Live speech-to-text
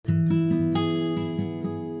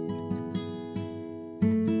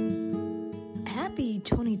Happy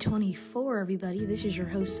 2024, everybody. This is your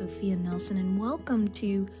host, Sophia Nelson, and welcome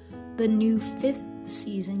to the new 5th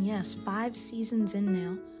season. Yes, 5 seasons in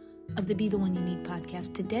now of the Be the One You Need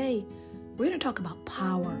podcast. Today, we're going to talk about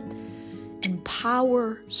power, and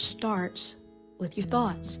power starts with your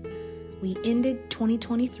thoughts. We ended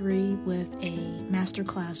 2023 with a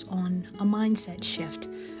masterclass on a mindset shift.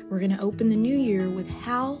 We're going to open the new year with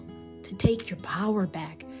how to take your power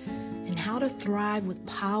back and how to thrive with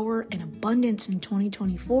power and abundance in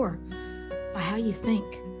 2024 by how you think.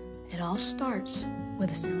 It all starts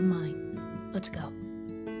with a sound mind. Let's go.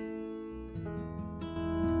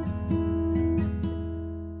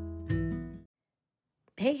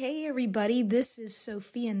 Hey, everybody. This is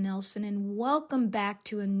Sophia Nelson, and welcome back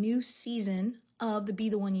to a new season of the Be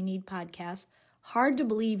the One You Need podcast. Hard to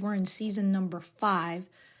believe we're in season number 5,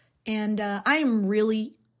 and I am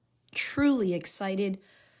really, truly excited.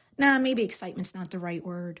 Maybe excitement's not the right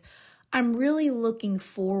word. I'm really looking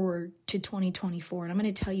forward to 2024, and I'm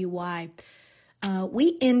going to tell you why.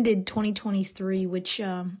 We ended 2023, which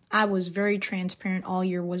I was very transparent all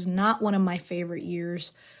year, was not one of my favorite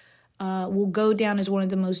years. Will go down as one of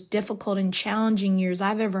the most difficult and challenging years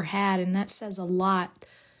I've ever had, and that says a lot.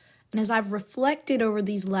 And as I've reflected over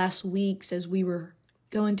these last weeks as we were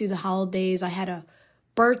going through the holidays, I had a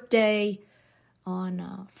birthday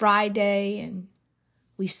on Friday, and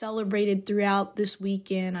we celebrated throughout this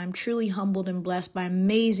weekend. I'm truly humbled and blessed by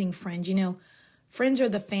amazing friends. You know, friends are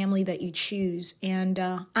the family that you choose, and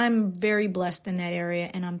I'm very blessed in that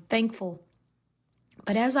area, and I'm thankful.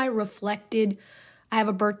 But as I reflected, I have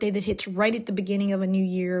a birthday that hits right at the beginning of a new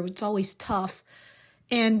year. It's always tough,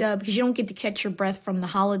 and because you don't get to catch your breath from the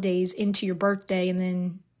holidays into your birthday, and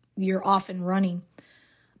then you're off and running.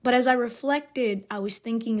 But as I reflected, I was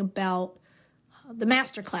thinking about the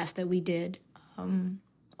masterclass that we did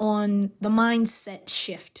on the mindset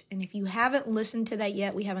shift. And if you haven't listened to that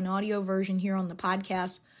yet, we have an audio version here on the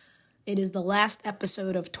podcast. It is the last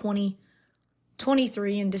episode of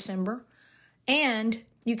 2023 in December. And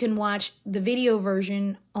you can watch the video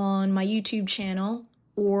version on my YouTube channel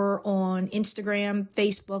or on Instagram,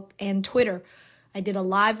 Facebook, and Twitter. I did a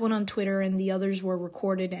live one on Twitter, and the others were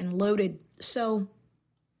recorded and loaded. So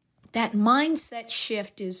that mindset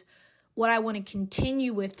shift is what I want to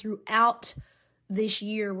continue with throughout this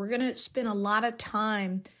year. We're going to spend a lot of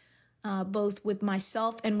time both with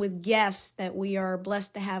myself and with guests that we are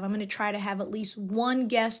blessed to have. I'm going to try to have at least one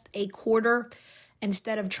guest a quarter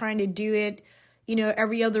instead of trying to do it,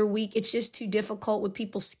 every other week. It's just too difficult with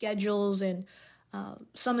people's schedules, and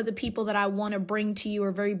some of the people that I want to bring to you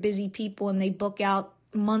are very busy people, and they book out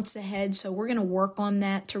months ahead. So we're going to work on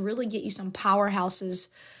that to really get you some powerhouses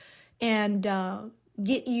and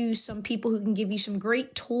get you some people who can give you some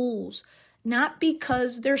great tools, not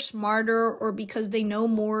because they're smarter or because they know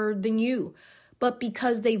more than you, but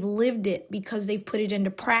because they've lived it, because they've put it into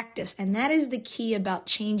practice. And that is the key about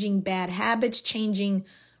changing bad habits, changing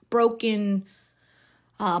broken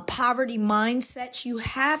poverty mindsets. You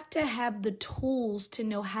have to have the tools to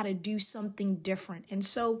know how to do something different. And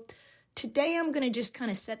so today I'm going to just kind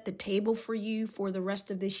of set the table for you for the rest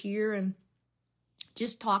of this year and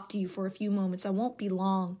just talk to you for a few moments. I won't be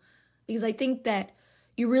long because I think that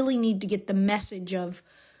you really need to get the message of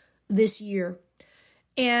this year.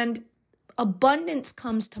 And abundance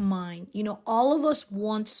comes to mind. All of us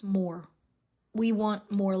wants more. We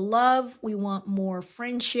want more love. We want more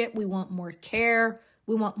friendship. We want more care.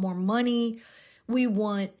 We want more money. We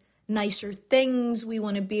want nicer things. We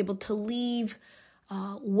want to be able to leave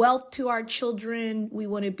wealth to our children. We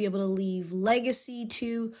want to be able to leave legacy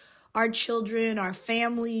to our children, our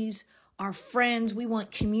families, our friends. We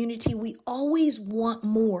want community. We always want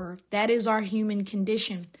more. That is our human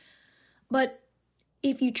condition. But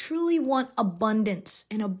if you truly want abundance,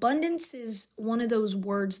 and abundance is one of those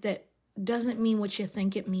words that doesn't mean what you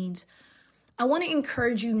think it means, I want to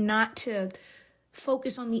encourage you not to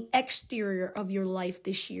focus on the exterior of your life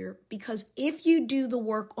this year, because if you do the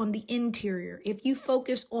work on the interior, if you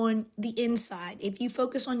focus on the inside, if you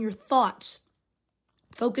focus on your thoughts,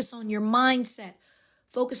 focus on your mindset,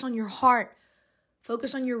 focus on your heart,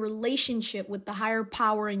 focus on your relationship with the higher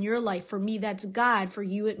power in your life. For me, that's God. For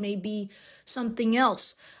you, it may be something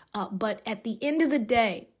else. But at the end of the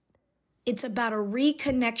day, it's about a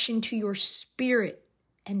reconnection to your spirit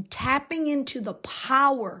and tapping into the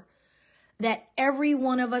power that every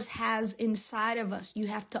one of us has inside of us. You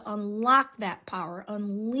have to unlock that power,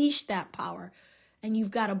 unleash that power, and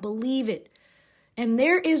you've got to believe it. And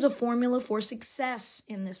there is a formula for success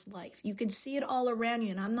in this life. You can see it all around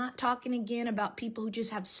you. And I'm not talking again about people who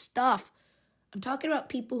just have stuff. I'm talking about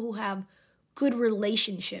people who have good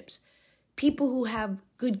relationships, people who have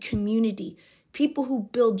good community, people who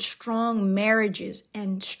build strong marriages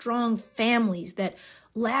and strong families that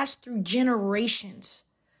last through generations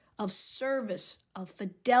of service, of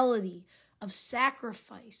fidelity, of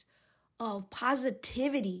sacrifice, of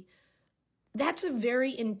positivity. That's a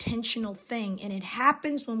very intentional thing, and it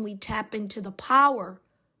happens when we tap into the power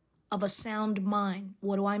of a sound mind.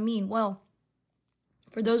 What do I mean? Well,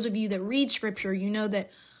 for those of you that read scripture, you know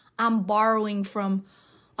that I'm borrowing from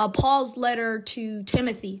Paul's letter to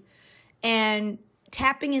Timothy and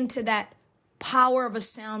tapping into that power of a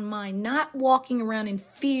sound mind, not walking around in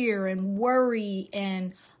fear and worry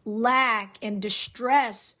and lack and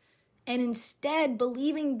distress, and instead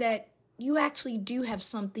believing that you actually do have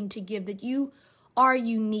something to give, that you are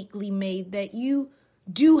uniquely made, that you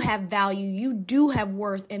do have value, you do have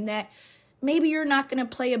worth, and that maybe you're not going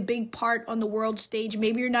to play a big part on the world stage.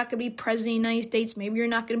 Maybe you're not going to be president of the United States. Maybe you're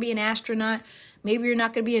not going to be an astronaut. Maybe you're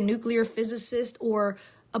not going to be a nuclear physicist or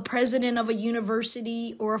a president of a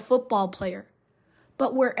university or a football player.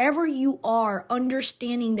 But wherever you are,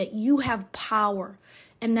 understanding that you have power,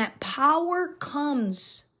 and that power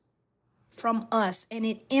comes from us and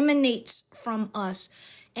it emanates from us,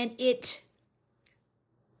 and it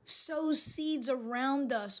sows seeds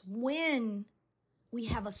around us when we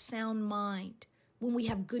have a sound mind, when we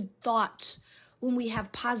have good thoughts, when we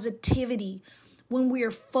have positivity, when we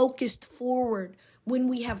are focused forward, when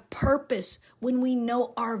we have purpose, when we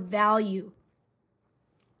know our value.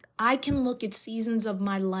 I can look at seasons of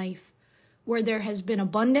my life where there has been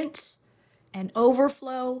abundance and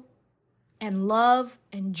overflow and love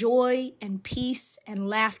and joy and peace and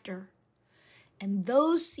laughter. And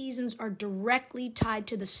those seasons are directly tied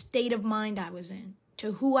to the state of mind I was in,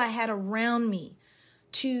 to who I had around me,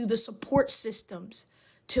 to the support systems,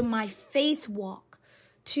 to my faith walk,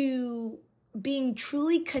 to being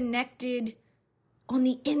truly connected on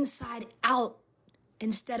the inside out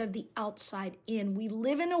instead of the outside in. We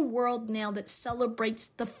live in a world now that celebrates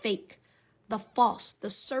the fake, the false, the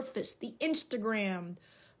surface, the Instagram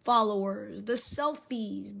followers, the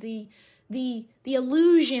selfies, the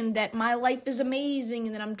illusion that my life is amazing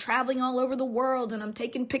and that I'm traveling all over the world and I'm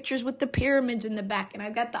taking pictures with the pyramids in the back and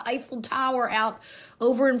I've got the Eiffel Tower out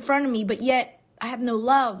over in front of me, but yet I have no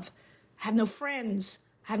love, I have no friends,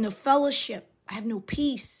 I have no fellowship, I have no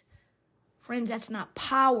peace. Friends, that's not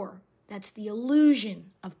power. That's the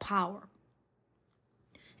illusion of power.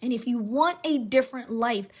 And if you want a different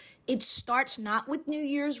life, it starts not with New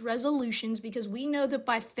Year's resolutions, because we know that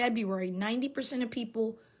by February, 90% of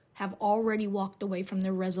people have already walked away from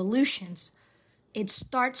their resolutions. It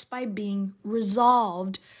starts by being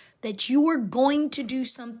resolved that you are going to do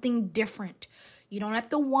something different. You don't have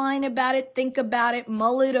to whine about it, think about it,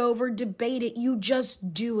 mull it over, debate it. You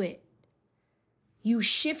just do it. You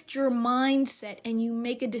shift your mindset and you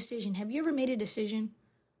make a decision. Have you ever made a decision?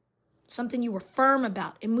 Something you were firm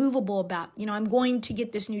about, immovable about. I'm going to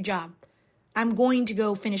get this new job. I'm going to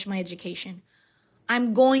go finish my education.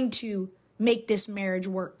 I'm going to make this marriage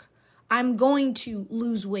work. I'm going to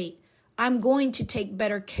lose weight. I'm going to take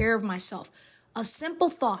better care of myself. A simple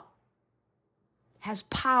thought has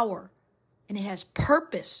power and it has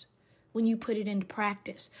purpose when you put it into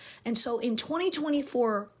practice. And so in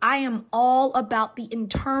 2024, I am all about the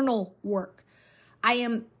internal work. I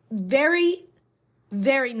am very,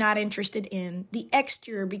 very not interested in the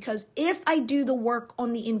exterior, because if I do the work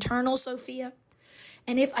on the internal, Sophia,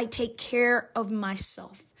 and if I take care of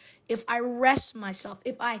myself, if I rest myself,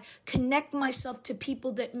 if I connect myself to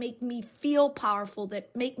people that make me feel powerful,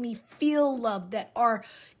 that make me feel loved, that are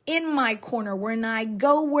in my corner, when I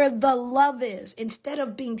go where the love is, instead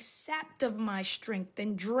of being sapped of my strength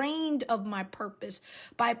and drained of my purpose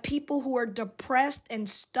by people who are depressed and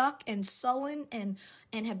stuck and sullen and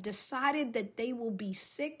have decided that they will be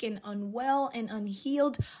sick and unwell and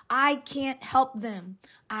unhealed, I can't help them.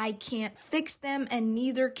 I can't fix them, and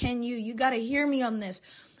neither can you. You got to hear me on this.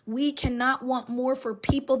 We cannot want more for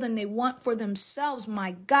people than they want for themselves.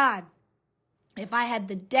 My God, if I had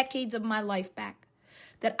the decades of my life back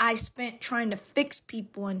that I spent trying to fix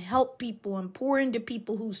people and help people and pour into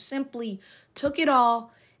people who simply took it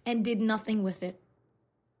all and did nothing with it.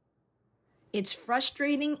 It's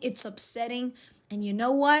frustrating, it's upsetting, and you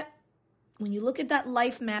know what? When you look at that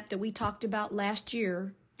life map that we talked about last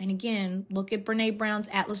year, and again, look at Brene Brown's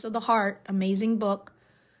Atlas of the Heart, amazing book.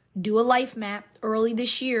 Do a life map early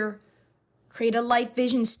this year. Create a life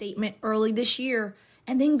vision statement early this year,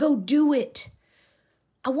 and then go do it.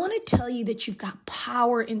 I want to tell you that you've got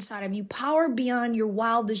power inside of you, power beyond your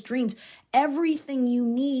wildest dreams. Everything you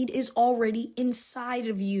need is already inside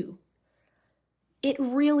of you. It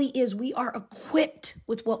really is. We are equipped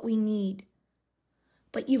with what we need.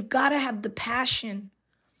 But you've got to have the passion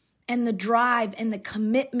and the drive and the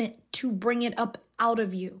commitment to bring it up out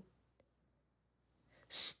of you.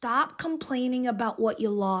 Stop complaining about what you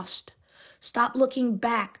lost. Stop looking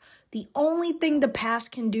back. The only thing the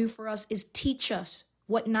past can do for us is teach us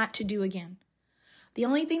what not to do again. The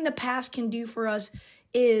only thing the past can do for us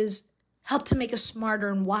is help to make us smarter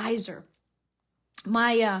and wiser.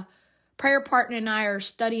 My prayer partner and I are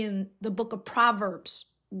studying the book of Proverbs.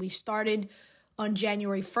 We started on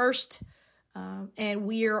January 1st, and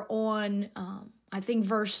we are on,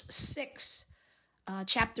 verse 6,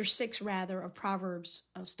 chapter 6, of Proverbs,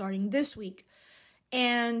 starting this week.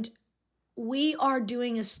 And we are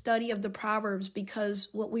doing a study of the Proverbs because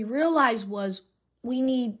what we realized was we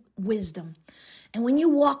need wisdom. And when you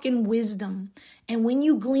walk in wisdom and when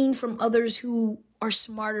you glean from others who are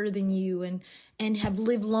smarter than you and have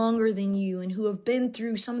lived longer than you and who have been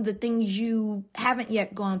through some of the things you haven't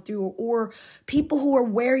yet gone through, or people who are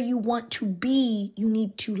where you want to be, you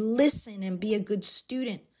need to listen and be a good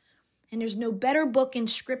student. And there's no better book in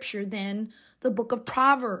scripture than the book of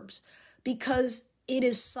Proverbs, because it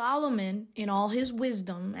is Solomon in all his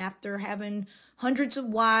wisdom, after having hundreds of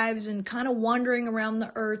wives and kind of wandering around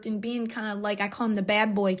the earth and being kind of like, I call him the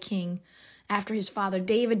bad boy king after his father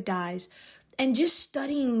David dies, and just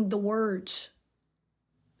studying the words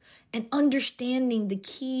and understanding the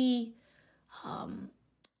key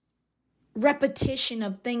repetition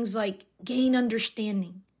of things like gain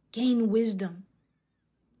understanding, gain wisdom,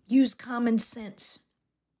 use common sense,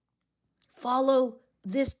 follow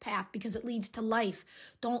this path because it leads to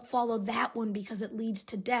life. Don't follow that one because it leads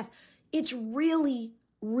to death. It's really,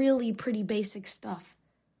 really pretty basic stuff,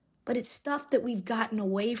 but it's stuff that we've gotten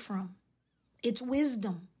away from. It's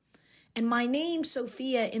wisdom. And my name,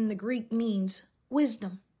 Sophia, in the Greek means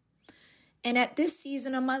wisdom. And at this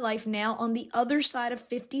season of my life now, on the other side of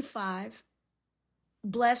 55,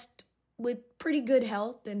 blessed with pretty good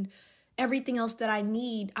health and everything else that I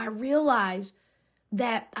need, I realize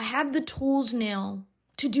that I have the tools now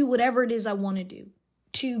to do whatever it is I want to do,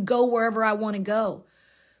 to go wherever I want to go,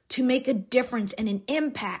 to make a difference and an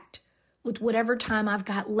impact with whatever time I've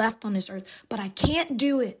got left on this earth. But I can't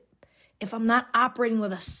do it if I'm not operating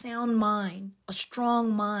with a sound mind, a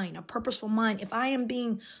strong mind, a purposeful mind. If I am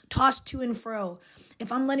being tossed to and fro,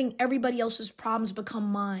 if I'm letting everybody else's problems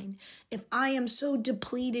become mine, if I am so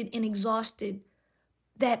depleted and exhausted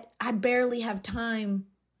that I barely have time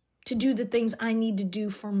to do the things I need to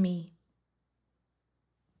do for me.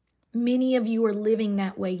 Many of you are living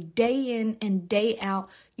that way day in and day out.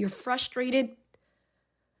 You're frustrated.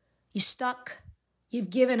 You're stuck.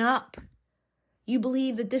 You've given up. You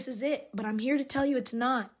believe that this is it, but I'm here to tell you it's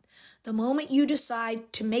not. The moment you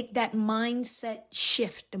decide to make that mindset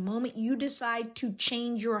shift, the moment you decide to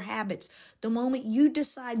change your habits, the moment you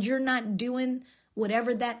decide you're not doing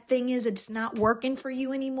whatever that thing is, it's not working for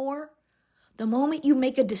you anymore, the moment you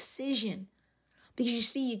make a decision, because you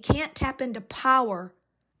see, you can't tap into power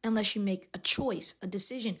unless you make a choice, a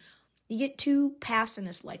decision. You get two paths in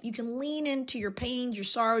this life. You can lean into your pains, your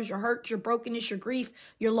sorrows, your hurts, your brokenness, your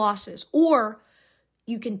grief, your losses, or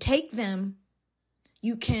you can take them,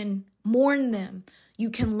 you can mourn them, you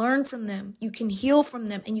can learn from them, you can heal from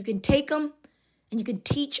them, and you can take them and you can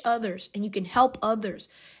teach others and you can help others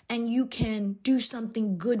and you can do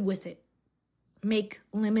something good with it. Make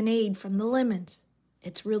lemonade from the lemons.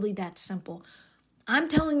 It's really that simple. I'm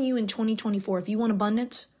telling you in 2024, if you want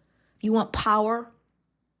abundance, if you want power,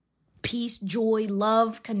 peace, joy,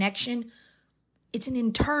 love, connection, it's an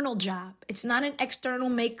internal job. It's not an external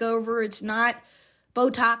makeover. It's not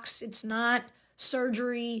Botox. It's not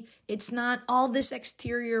surgery. It's not all this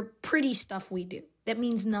exterior pretty stuff we do. That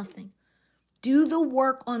means nothing. Do the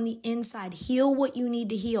work on the inside. Heal what you need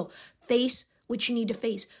to heal. Face what you need to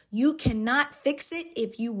face. You cannot fix it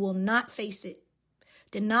if you will not face it.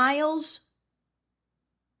 Denials,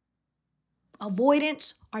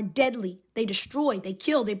 avoidance are deadly. They destroy, they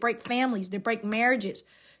kill, they break families, they break marriages,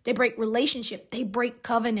 they break relationship, they break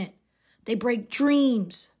covenant, they break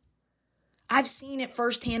dreams. I've seen it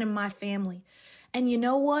firsthand in my family. And you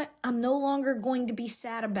know what? I'm no longer going to be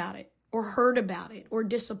sad about it or hurt about it or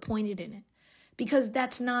disappointed in it, because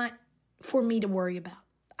that's not for me to worry about.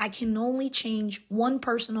 I can only change one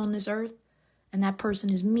person on this earth, and that person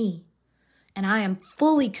is me. And I am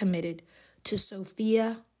fully committed to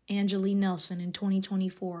Sophia Nelson in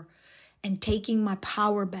 2024 and taking my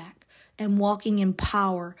power back and walking in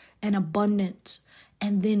power and abundance,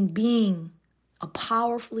 and then being a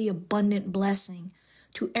powerfully abundant blessing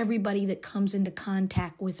to everybody that comes into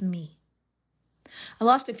contact with me. I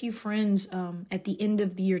lost a few friends at the end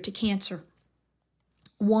of the year to cancer.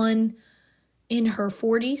 One in her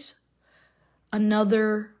 40s,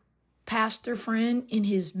 another pastor friend in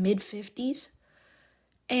his mid-50s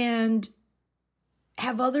and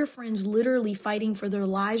have other friends literally fighting for their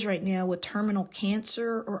lives right now with terminal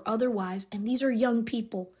cancer or otherwise. And these are young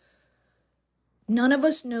people. None of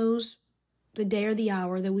us knows the day or the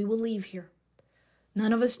hour that we will leave here.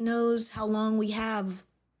 None of us knows how long we have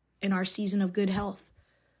in our season of good health.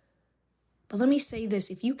 But let me say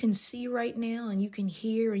this, if you can see right now and you can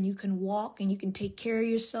hear and you can walk and you can take care of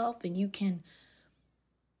yourself and you can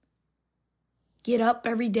get up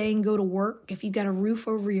every day and go to work, if you've got a roof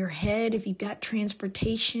over your head, if you've got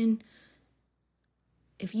transportation,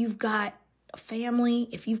 if you've got a family,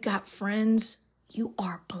 if you've got friends, you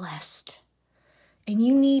are blessed. And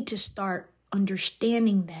you need to start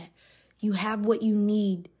understanding that you have what you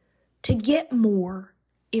need to get more,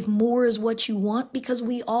 if more is what you want, because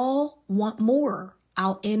we all want more.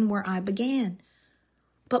 I'll end where I began.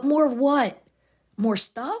 But more of what? More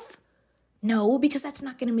stuff? No, because that's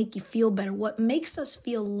not going to make you feel better. What makes us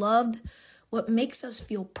feel loved, what makes us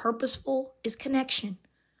feel purposeful is connection.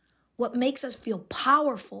 What makes us feel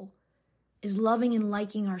powerful is loving and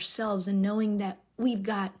liking ourselves and knowing that we've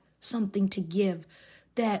got something to give,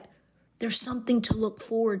 that there's something to look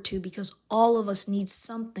forward to, because all of us need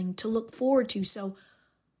something to look forward to. So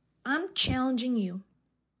I'm challenging you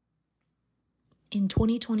in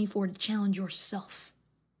 2024 to challenge yourself,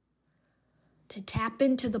 to tap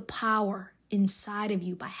into the power inside of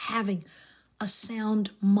you by having a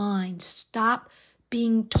sound mind. Stop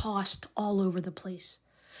being tossed all over the place.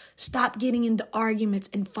 Stop getting into arguments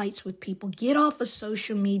and fights with people. Get off of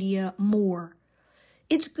social media more.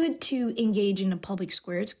 It's good to engage in the public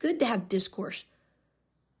square. It's good to have discourse.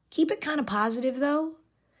 Keep it kind of positive, though.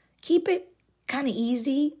 Keep it kind of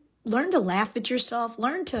easy. Learn to laugh at yourself.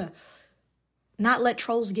 Learn to not let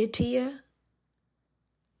trolls get to you.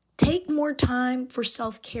 Take more time for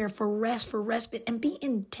self-care, for rest, for respite, and be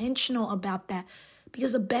intentional about that.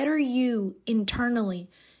 Because a better you internally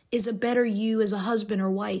is a better you as a husband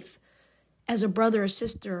or wife, as a brother or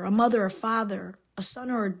sister, a mother or father, a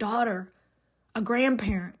son or a daughter, a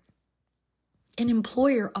grandparent, an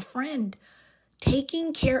employer, a friend.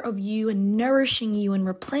 Taking care of you and nourishing you and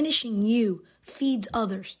replenishing you feeds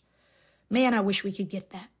others. Man, I wish we could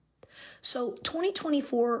get that. So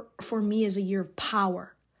 2024 for me is a year of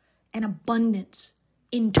power and abundance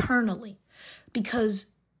internally, because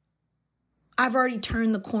I've already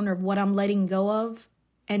turned the corner of what I'm letting go of,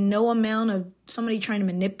 and no amount of somebody trying to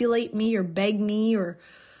manipulate me or beg me or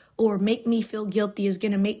make me feel guilty is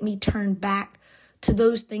going to make me turn back to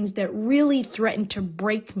those things that really threaten to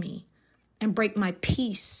break me and break my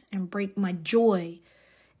peace and break my joy.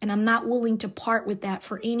 And I'm not willing to part with that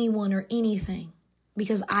for anyone or anything,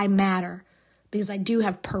 because I matter, because I do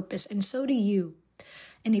have purpose, and so do you.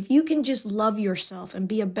 And if you can just love yourself and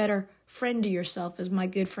be a better friend to yourself, as my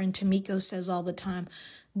good friend Tamiko says all the time,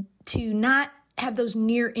 to not have those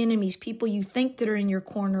near enemies, people you think that are in your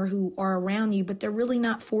corner who are around you, but they're really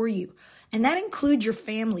not for you. And that includes your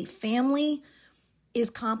family. Family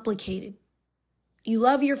is complicated. You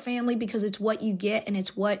love your family because it's what you get and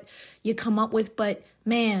it's what you come up with. But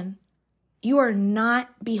man, you are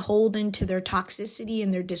not beholden to their toxicity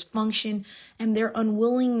and their dysfunction and their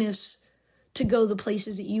unwillingness to go the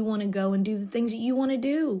places that you want to go and do the things that you want to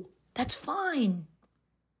do. That's fine.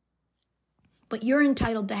 But you're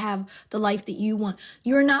entitled to have the life that you want.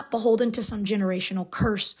 You're not beholden to some generational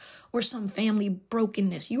curse or some family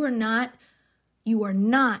brokenness. You are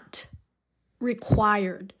not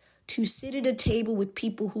required to sit at a table with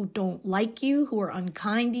people who don't like you, who are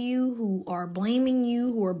unkind to you, who are blaming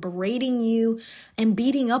you, who are berating you and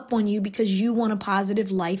beating up on you because you want a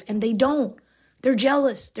positive life and they don't. They're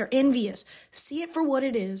jealous. They're envious. See it for what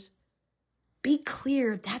it is. Be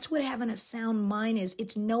clear. That's what having a sound mind is.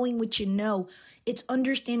 It's knowing what you know. It's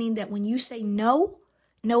understanding that when you say no,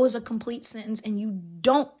 no is a complete sentence and you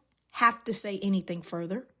don't have to say anything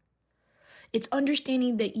further. It's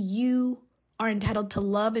understanding that you are entitled to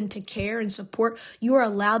love and to care and support. You are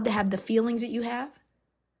allowed to have the feelings that you have.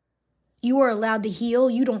 You are allowed to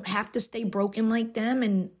heal. You don't have to stay broken like them,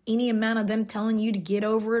 and any amount of them telling you to get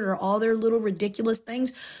over it or all their little ridiculous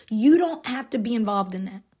things. You don't have to be involved in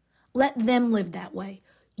that. Let them live that way.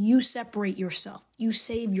 You separate yourself. You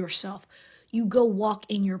save yourself. You go walk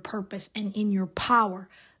in your purpose and in your power.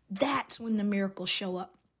 That's when the miracles show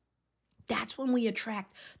up. That's when we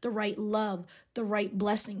attract the right love, the right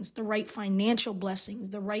blessings, the right financial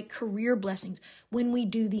blessings, the right career blessings. When we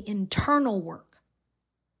do the internal work,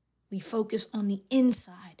 we focus on the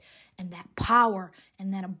inside and that power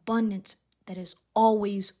and that abundance that is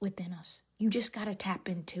always within us. You just got to tap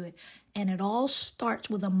into it. And it all starts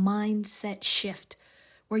with a mindset shift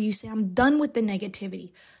where you say, I'm done with the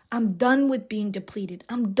negativity. I'm done with being depleted.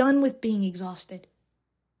 I'm done with being exhausted.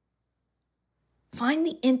 Find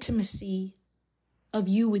the intimacy of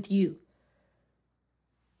you with you.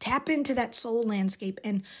 Tap into that soul landscape,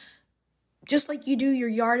 and just like you do your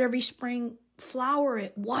yard every spring, flower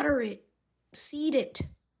it, water it, seed it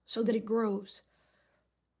so that it grows.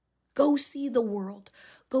 Go see the world.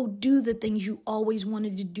 Go do the things you always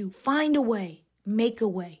wanted to do. Find a way, make a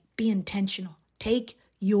way, be intentional. Take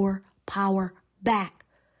your power back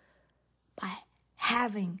by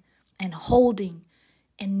having and holding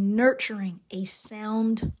and nurturing a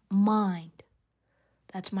sound mind.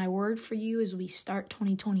 That's my word for you as we start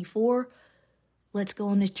 2024. Let's go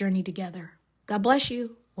on this journey together. God bless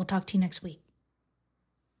you. We'll talk to you next week.